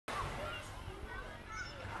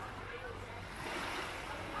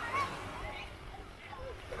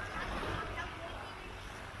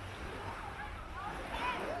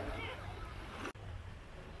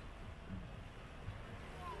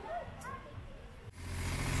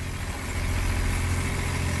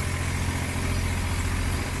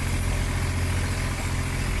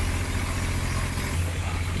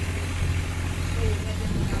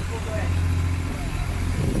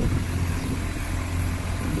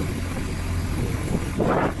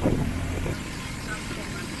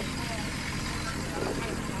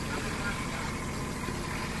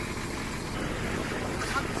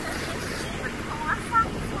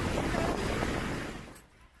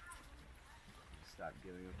stop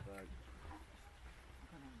giving a fuck.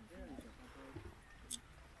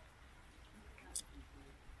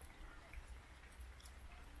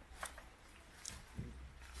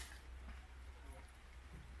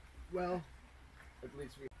 Well, at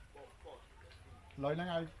least we. Lối nó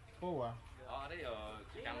ngay phố à? Đấy ở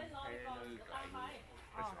trong cái nơi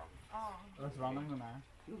Restaurant nó nè.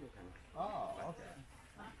 Oh, okay.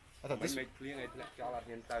 I thought this.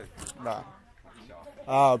 No.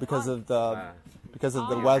 Oh, because of the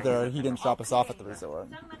weather, he didn't drop us off at the resort.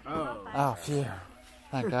 Oh, phew!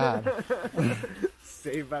 Thank God.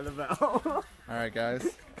 Saved by the bell. All right, guys.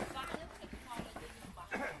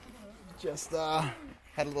 Just had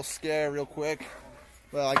a little scare real quick.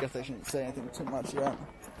 Well, I guess I shouldn't say anything too much yet.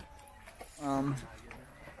 Hey,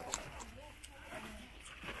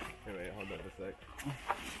 wait, hold on a sec.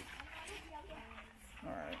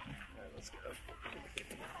 All right, let's go.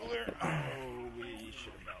 Oh, we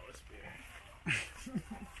should have bought this beer.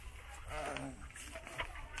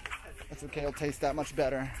 That's okay. It'll taste that much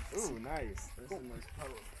better. Ooh, nice. This is a nice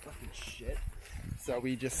puddle of fucking shit. So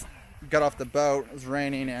we just got off the boat. It was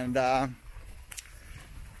raining, and we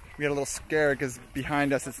got a little scared because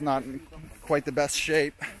behind us it's not in quite the best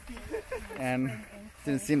shape, and it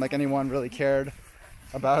didn't seem like anyone really cared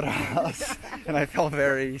about us, and I felt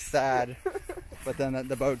very sad. But then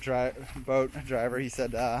the boat driver, he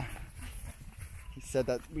said that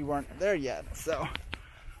we weren't there yet. So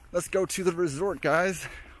let's go to the resort, guys.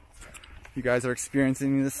 You guys are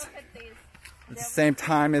experiencing this at the same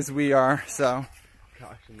time as we are, so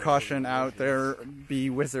caution out there, be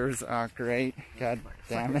wizards. Great, god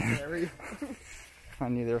damn it. I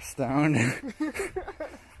knew they were stoned.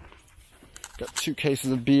 Got 2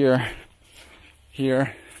 cases of beer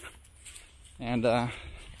here, and oh,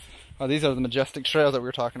 these are the majestic trails that we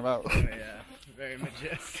were talking about. Oh yeah, very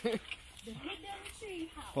majestic.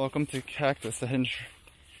 Welcome to Cactus, the hidden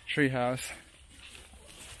tree house.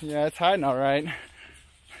 Yeah, it's hiding all right.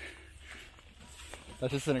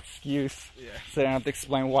 That's just an excuse, so I don't have to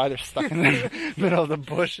explain why they're stuck in the middle of the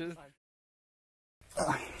bushes.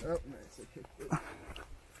 Oh, nice.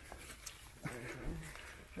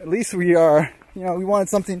 At least we are, you know, we wanted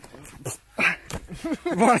something.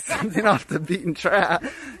 We wanted something off the beaten trail,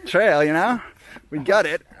 you know? We got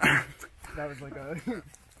it. That was like a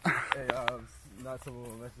not so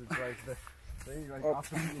message, like the thing, like off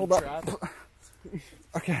the beaten hold trap. up.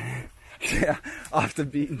 Okay. Yeah, off the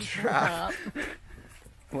beaten trap.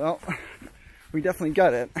 Well, we definitely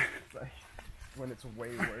got it. Like, when it's way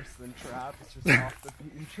worse than trap, it's just off the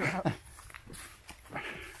beaten trap. Oh,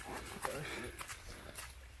 shit.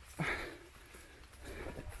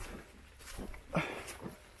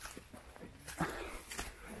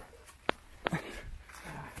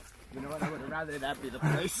 You know what? I would have rather that be the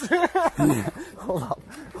place. Yeah. Hold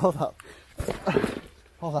up.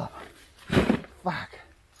 Fuck.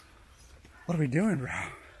 What are we doing, bro?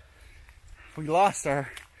 We lost our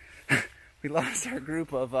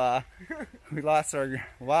group of we lost our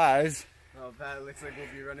wives. Oh, that it looks like we'll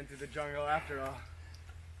be running through the jungle after all.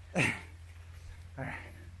 Alright.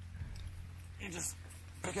 You just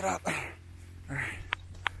pick it up. Alright.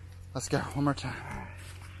 Let's go. One more time.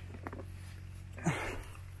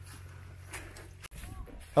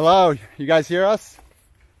 Hello, you guys hear us?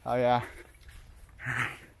 Oh yeah.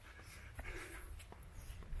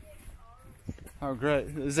 Oh great.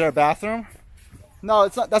 Is there a bathroom? No,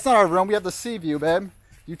 it's not. That's not our room. We have the sea view, babe.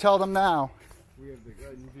 You tell them now. We have the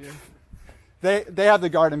garden view. They have the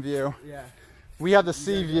garden view. Yeah. We have the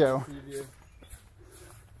sea view. Sea view.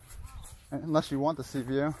 Unless you want the sea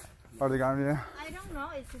view or the garden view. I don't know.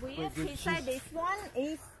 It's weird. He said this one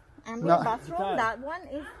is empty No. bathroom. That one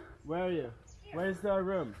is. Where are you? Where's our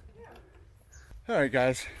room? Alright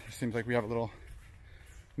guys, it seems like we have a little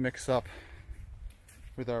mix up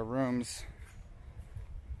with our rooms.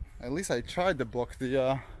 At least I tried to book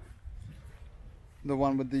the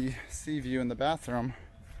one with the sea view in the bathroom,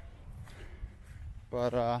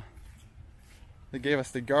 but they gave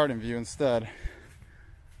us the garden view instead,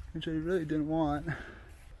 which I really didn't want.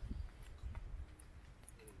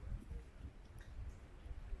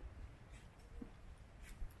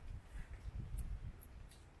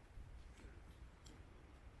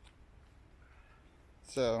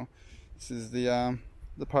 So this is the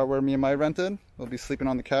part where me and Mey rented. We'll be sleeping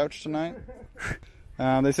on the couch tonight.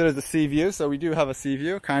 They said it's a sea view, so we do have a sea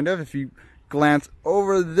view, kind of. If you glance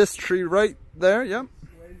over this tree right there, yep.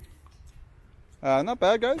 Not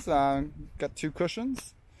bad, guys. Got 2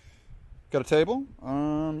 cushions. Got a table.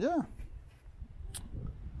 Yeah.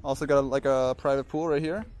 Also got like a private pool right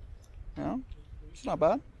here. You know, it's not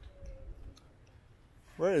bad.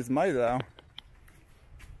 Where is Mey though?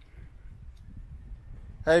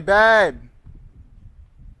 Hey, babe.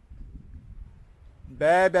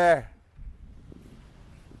 Baby.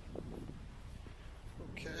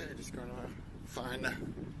 Okay, just gonna find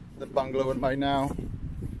the bungalow with my now.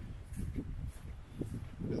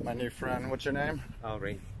 This is my new friend. What's your name? Oh,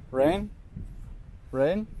 Rain. Rain?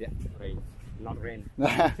 Rain? Yeah, Rain. Not Rain.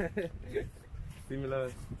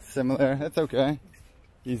 Similar. Similar. That's okay.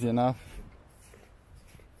 Easy enough.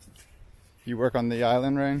 You work on the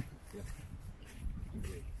island, Rain? Yeah.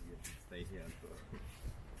 Stay here.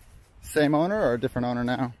 Same owner or a different owner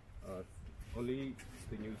now? Only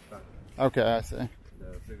the new staff. Okay, I see. The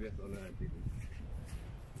previous owner didn't.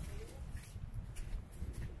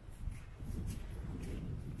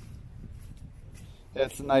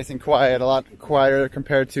 It's nice and quiet, a lot quieter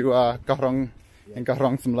compared to Garong and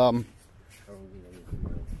Garong Samlam.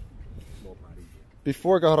 More party.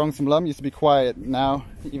 Before Garong Samlam used to be quiet. Now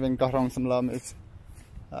even Garong Samlam is.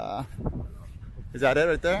 Is that it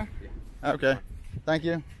right there? Yeah. Okay. Thank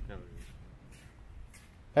you. No.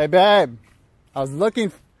 Hey, babe. I was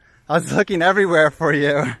looking everywhere for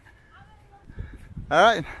you. All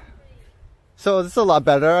right. So this is a lot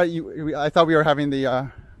better. I thought we were having the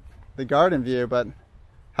garden view, but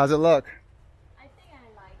how's it look? I think I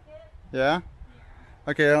like it. Yeah?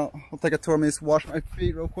 Okay, I'll take a tour. Let me just wash my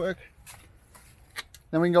feet real quick.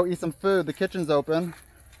 Then we can go eat some food. The kitchen's open.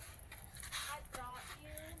 I brought you.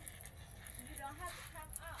 You don't have to come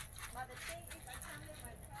up. But the thing is, I come with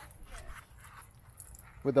my truck here.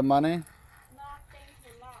 With the money? Not things a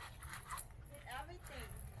lot. With everything.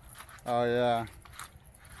 Oh yeah.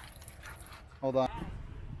 Hold on.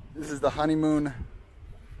 This is the honeymoon.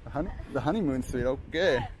 The honeymoon suite.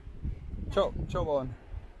 Okay. Chobon.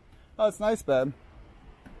 Oh, it's nice bed.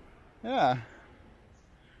 Yeah.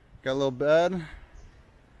 Got a little bed.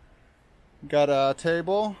 Got a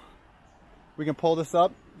table. We can pull this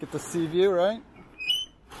up. Get the sea view, right? You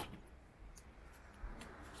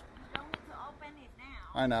don't need to open it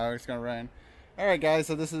now. I know it's gonna rain. All right, guys.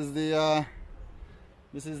 So this is the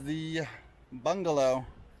bungalow,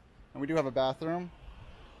 and we do have a bathroom.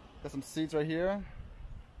 Got some seats right here.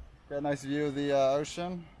 Got a nice view of the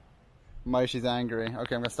ocean. She's angry.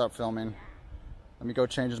 Okay, I'm gonna stop filming. Let me go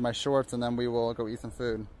change my shorts, and then we will go eat some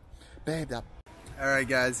food. Babe, up. All right,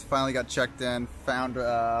 guys. Finally got checked in. Found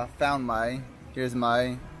Mey. Here's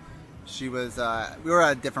Mey. She was. We were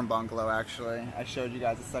at a different bungalow actually. I showed you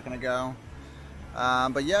guys a second ago.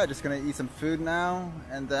 But yeah, just gonna eat some food now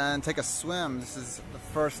and then take a swim. This is the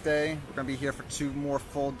first day. We're gonna be here for 2 more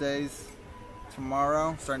full days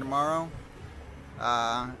tomorrow, starting tomorrow.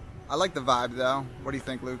 I like the vibe though. What do you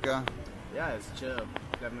think, Luca? Yeah, it's chill.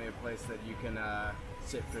 Definitely a place that you can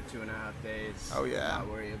sit for 2.5 days. Oh yeah. Not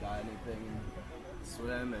worry about anything.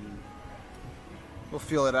 Swim and We'll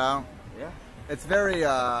feel it out. yeah. It's very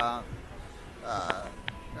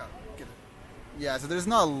yeah, so there's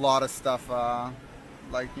not a lot of stuff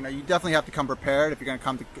like, you know, you definitely have to come prepared if you're going to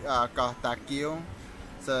come to Koh Ta Kiev.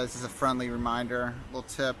 So this is a friendly reminder, little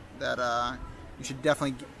tip that you should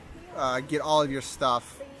definitely get all of your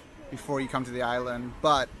stuff before you come to the island,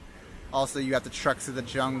 but also you have to trek through the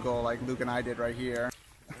jungle like Luke and I did right here.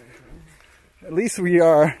 At least we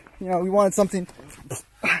are, you know, we wanted something.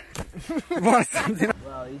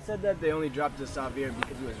 Well, he said that they only dropped us off here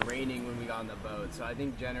because it was raining when we got on the boat. So I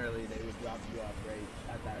think generally they would drop you off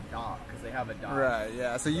right at that dock because they have a dock. Right,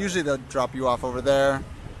 yeah. So usually they'll drop you off over there,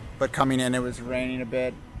 but coming in it was raining a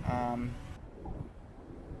bit.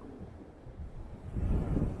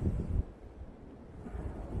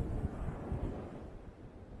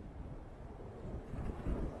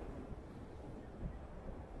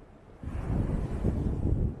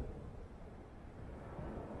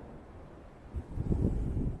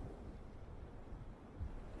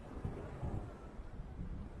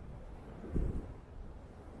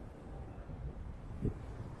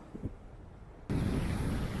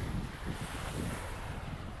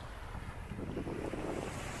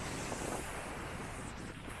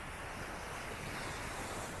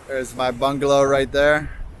 There's my bungalow right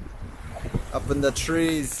there, up in the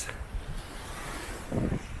trees.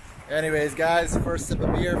 Anyways, guys, first sip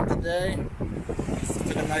of beer for today. Just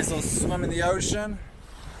took a nice little swim in the ocean.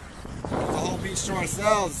 The whole beach to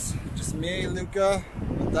ourselves. Just me, Luca,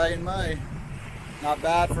 Day and Mey. Not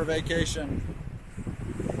bad for vacation.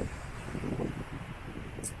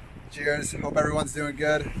 Cheers. Hope everyone's doing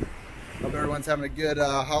good. Hope everyone's having a good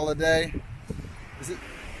holiday.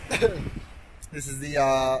 This is the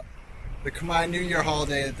Khmer New Year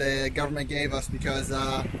holiday that the government gave us because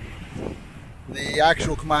the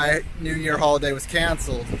actual Khmer New Year holiday was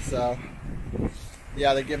canceled. So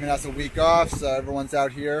yeah, they're giving us a week off, so everyone's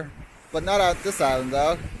out here, but not at this island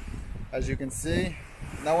though, as you can see.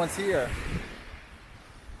 No one's here.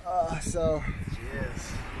 So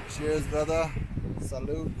Cheers. cheers, brother.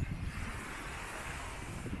 Salute.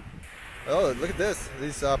 Oh, look at this.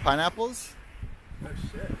 These pineapples? Oh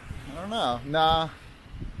shit. I don't know. Nah.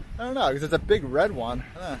 I don't know, because it's a big red one.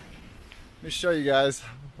 Let me show you guys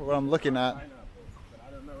what I'm looking at. Pineapples, but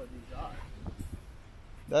I don't know what these are.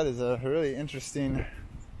 That is a really interesting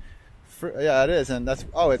fruit. Yeah, it is. And that's,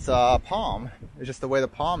 oh, it's a palm. It's just the way the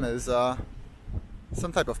palm is,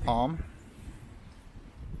 some type of palm.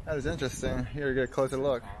 That is interesting. Here, get a closer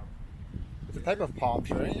look. It's a type of palm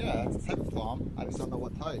tree. Yeah, it's a type of palm. I just don't know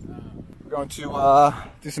what type. We're going to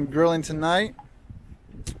do some grilling tonight.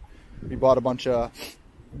 We bought a bunch of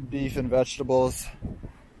beef and vegetables.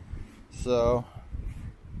 So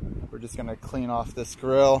we're just gonna clean off this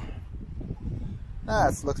grill.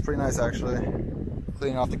 It looks pretty nice actually.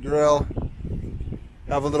 Clean off the grill.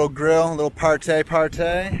 Have a little grill, a little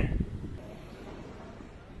partay.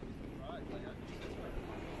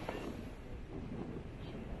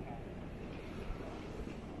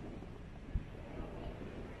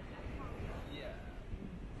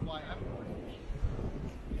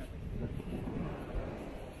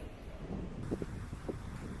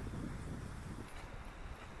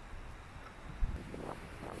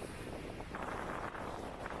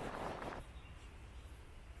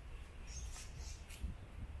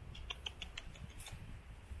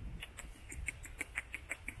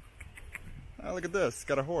 Oh, look at this, it's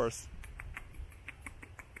got a horse.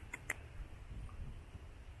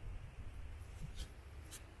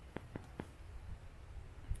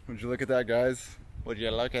 Would you look at that, guys? Would you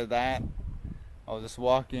look at that? I was just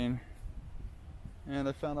walking and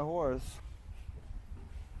I found a horse.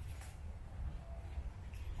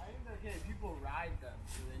 I think they're getting people ride them,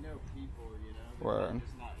 so they know people, you know? Word. They're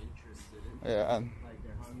just not interested in Yeah. like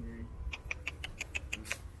they're hungry.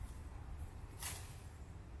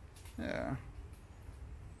 Yeah.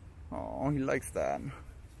 Oh, he likes that.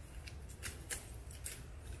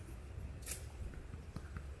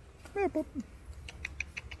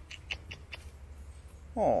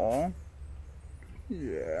 Oh,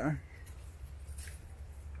 yeah.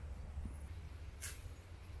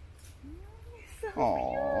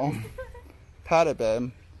 Oh, pat it,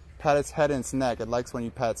 babe. Pat its head and its neck. It likes when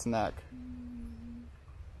you pat its neck.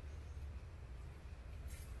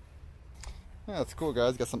 Yeah, that's cool,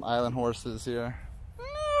 guys. Got some island horses here.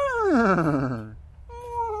 Oh,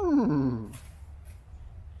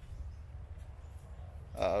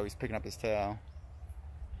 he's picking up his tail.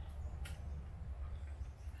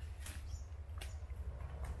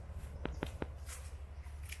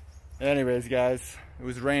 Anyways, guys, it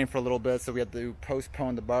was raining for a little bit, so we had to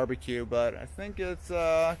postpone the barbecue, but I think it's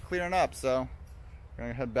clearing up, so we're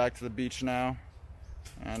gonna head back to the beach now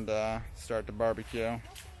and start the barbecue.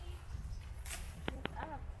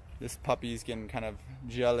 This puppy's getting kind of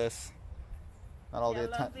jealous. Not all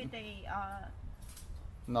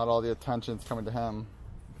the attention's coming to him.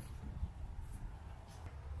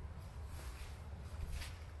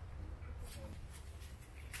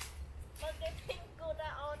 Look at him go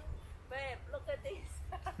down. Babe, look at this.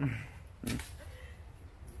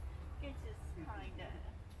 It's just kinda.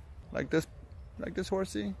 Like this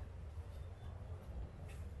horsey?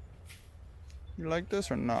 You like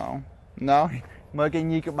this or no? No? Mới cái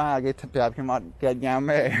nhi cái ba cái thập thập cái mặt cái nhà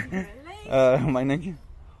mẹ. My nigga.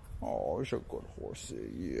 Oh, it's a good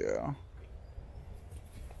horsey, yeah.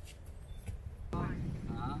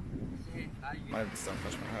 Might have to stop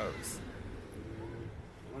touching my hose.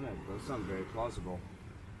 Well, those sound very plausible.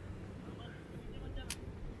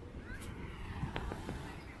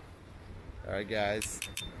 Alright, guys.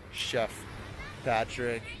 Chef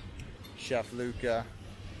Patrick, Chef Luca,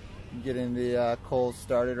 getting the coals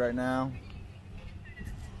started right now.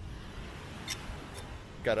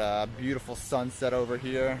 Got a beautiful sunset over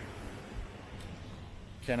here.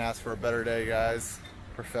 Can't ask for a better day, guys.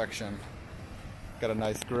 Perfection. Got a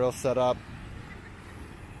nice grill set up.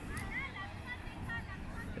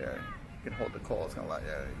 Here, you can hold the coal. It's gonna let you.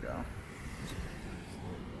 There you go.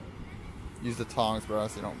 Use the tongs, bro,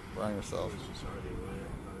 so you don't burn yourself.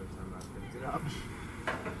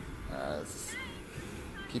 Let's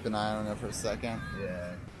keep an eye on it for a second.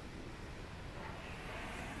 Yeah.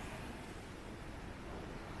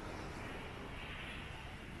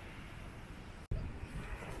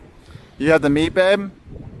 You have the meat, babe?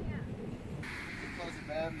 Close it,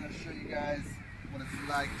 babe. I'm going to show you guys what it's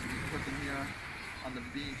like to be cooking here on the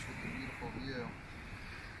beach with the beautiful view.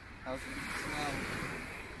 How's it smell?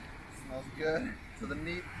 It smells good. So the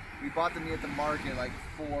meat, we bought the meat at the market like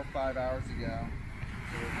 4 or 5 hours ago.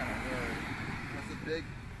 So we're kind of worried.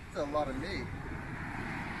 It's a lot of meat.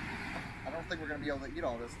 I don't think we're gonna be able to eat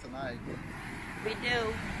all this tonight. We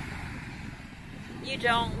do. You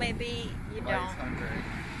don't, maybe you Everybody's don't. hungry.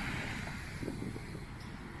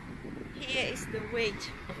 Here is the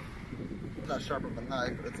weight. It's not sharp of a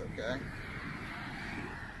knife, but it's okay.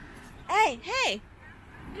 Hey, hey!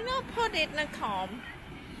 Do not put it in a comb.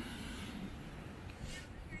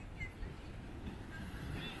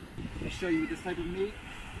 To show you this type of meat,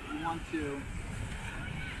 you want to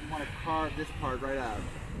carve this part right out,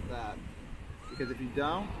 that, because if you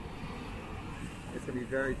don't, it's gonna be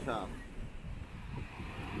very tough.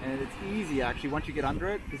 And it's easy actually once you get under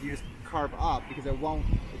it, because you just carve up, because it won't.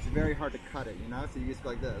 It's very hard to cut it, you know. So you just go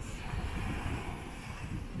like this.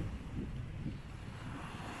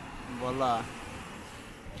 And voila.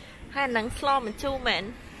 Hai nắng slow mà chu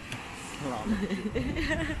mình.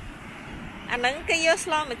 Anh nắng cái vô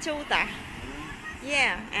slow mà chu ta.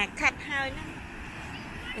 Yeah, cắt hơi nó.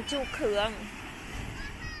 Mà chu khường.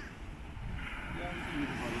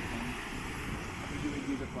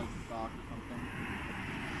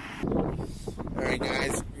 Alright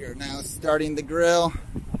guys, we are now starting the grill.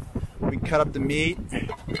 We cut up the meat,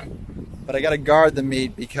 but I gotta guard the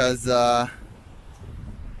meat because got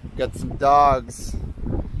some dogs.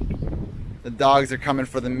 The dogs are coming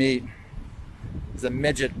for the meat. There's a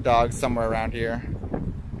midget dog somewhere around here.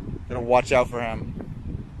 Gotta watch out for him.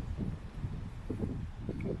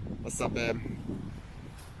 What's up, babe?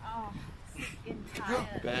 Oh, getting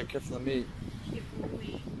tired. Babe, careful of the meat. Keep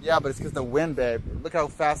moving. Yeah, but it's because the wind, babe. Look how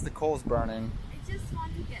fast the coal's burning. I just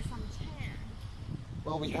want to get some chair.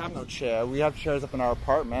 Well, we have no chair. We have chairs up in our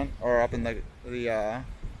apartment or up in the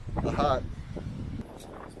hut.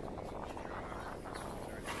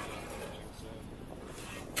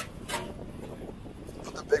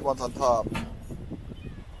 Put the big ones on top.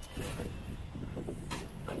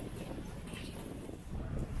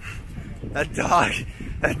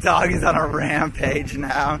 That dog is on a rampage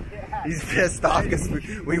now. He's pissed off because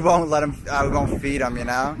we won't let him, we won't feed him, you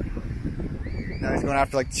know? Now he's going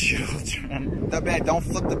after like children. No, babe, don't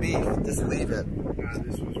flip the beef, just leave it.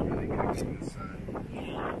 This was really good from the side.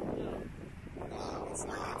 No, it's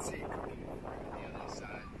not. See, cooking from the other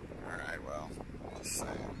side. Alright, well, just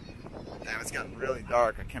saying. Damn, it's gotten really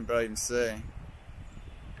dark. I can't barely even see.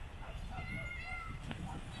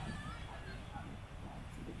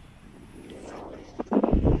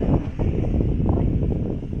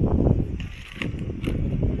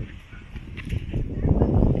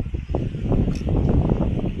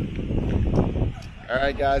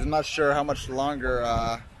 Alright guys, I'm not sure how much longer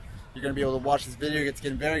you're going to be able to watch this video. It's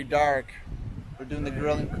getting very dark. We're doing the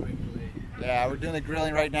grilling. Yeah, we're doing the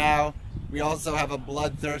grilling right now. We also have a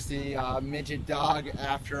bloodthirsty midget dog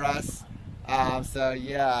after us. So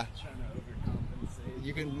yeah,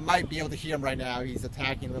 you might be able to hear him right now. He's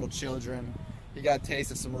attacking little children. He got a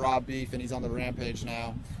taste of some raw beef and he's on the rampage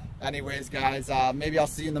now. Anyways guys, maybe I'll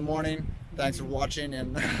see you in the morning. Thanks for watching,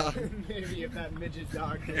 and maybe if that midget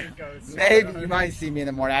dog goes. Maybe you might see me in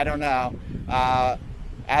the morning. I don't know.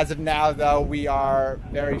 As of now, though, we are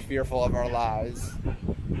very fearful of our lives.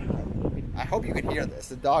 I hope you can hear this.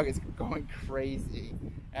 The dog is going crazy.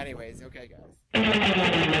 Anyways, okay,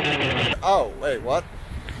 guys. Oh, wait, what?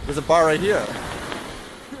 There's a bar right here.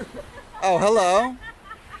 Oh, hello.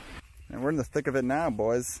 And we're in the thick of it now,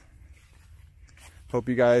 boys. Hope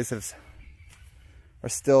you guys are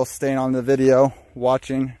still staying on the video,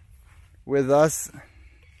 watching with us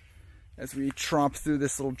as we tromp through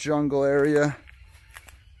this little jungle area.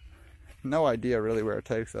 No idea really where it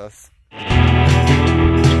takes us.